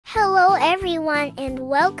everyone and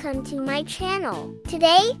welcome to my channel.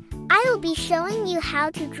 Today, I will be showing you how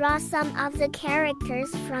to draw some of the characters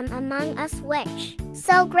from amonguswitch.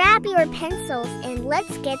 So grab your pencils and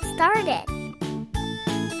let's get started.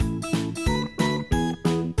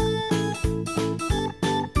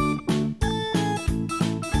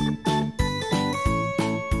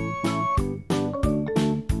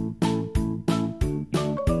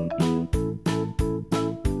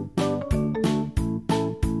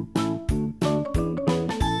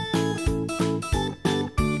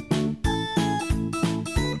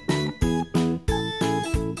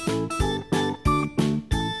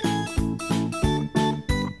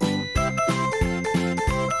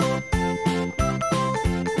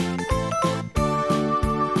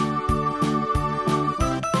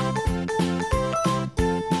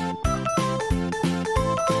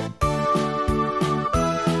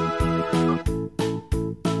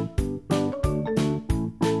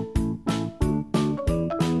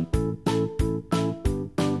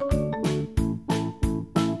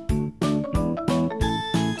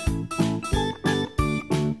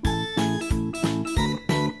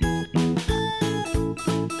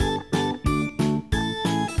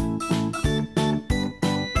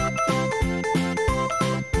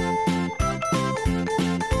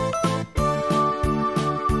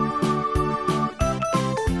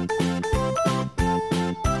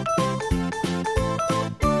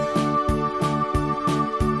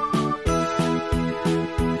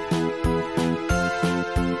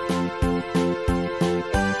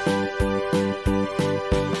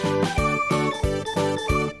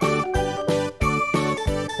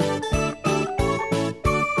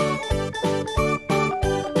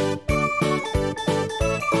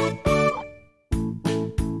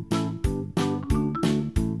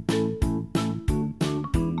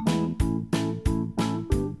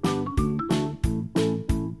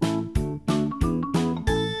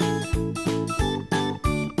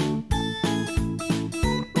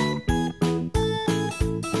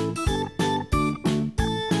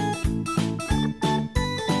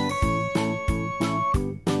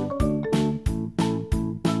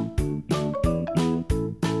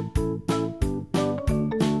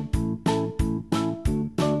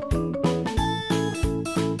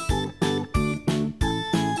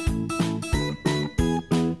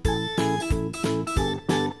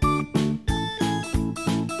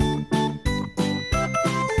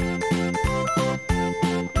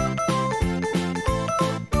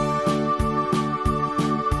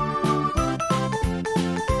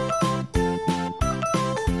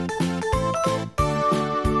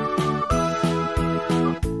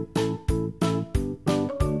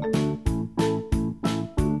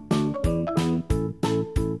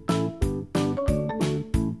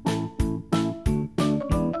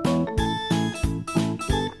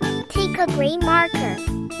 A gray marker.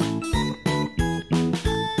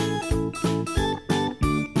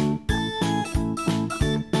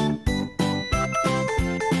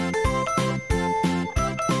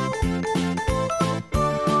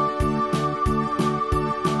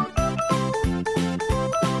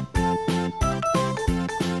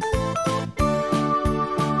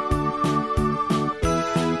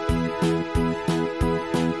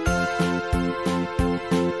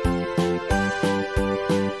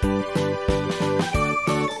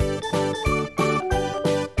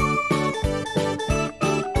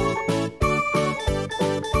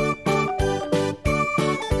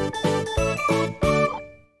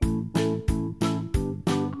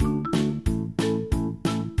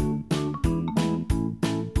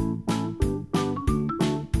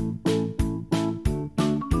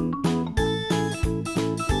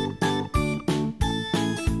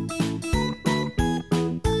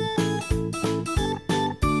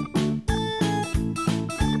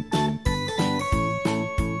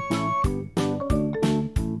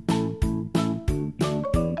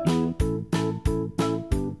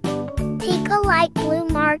 Take a light blue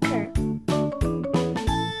marker.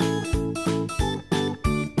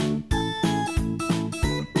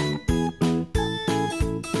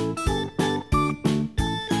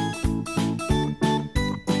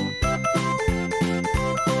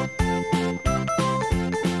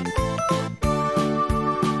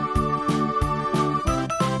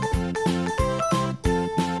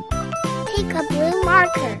 Take a blue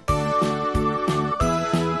marker.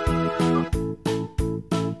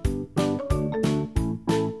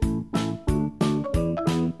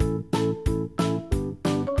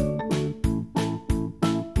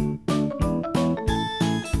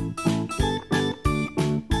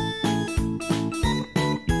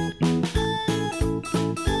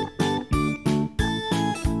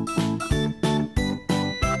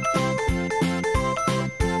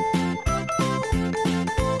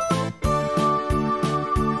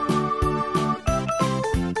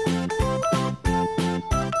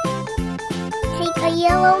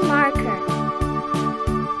 yellow marker.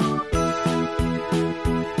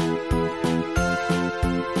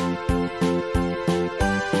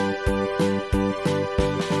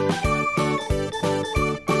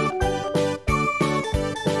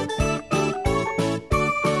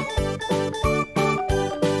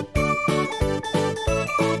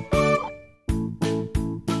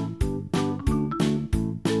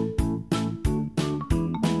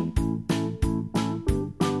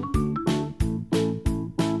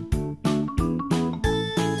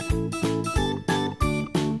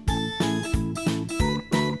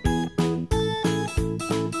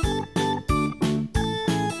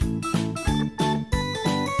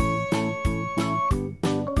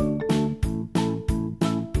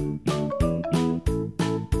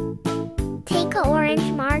 Take an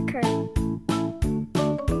orange marker.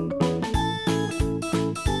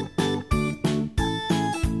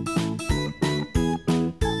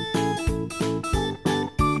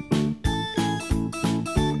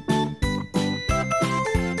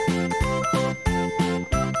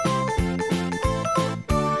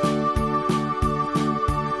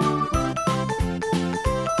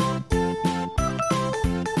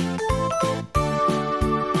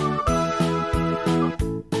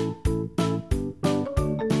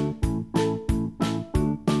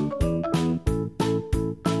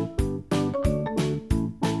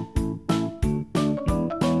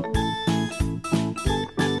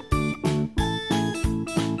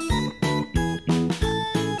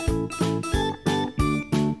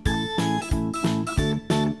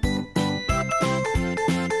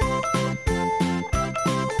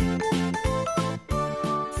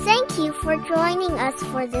 Thank you for joining us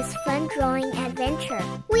for this fun drawing adventure.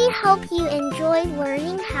 We hope you enjoyed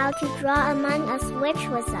learning how to draw Among Us Witch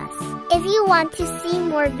with us. If you want to see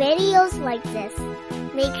more videos like this,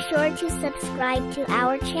 make sure to subscribe to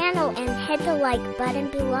our channel and hit the like button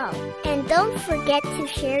below. And don't forget to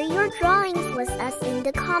share your drawings with us in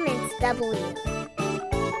the comments below.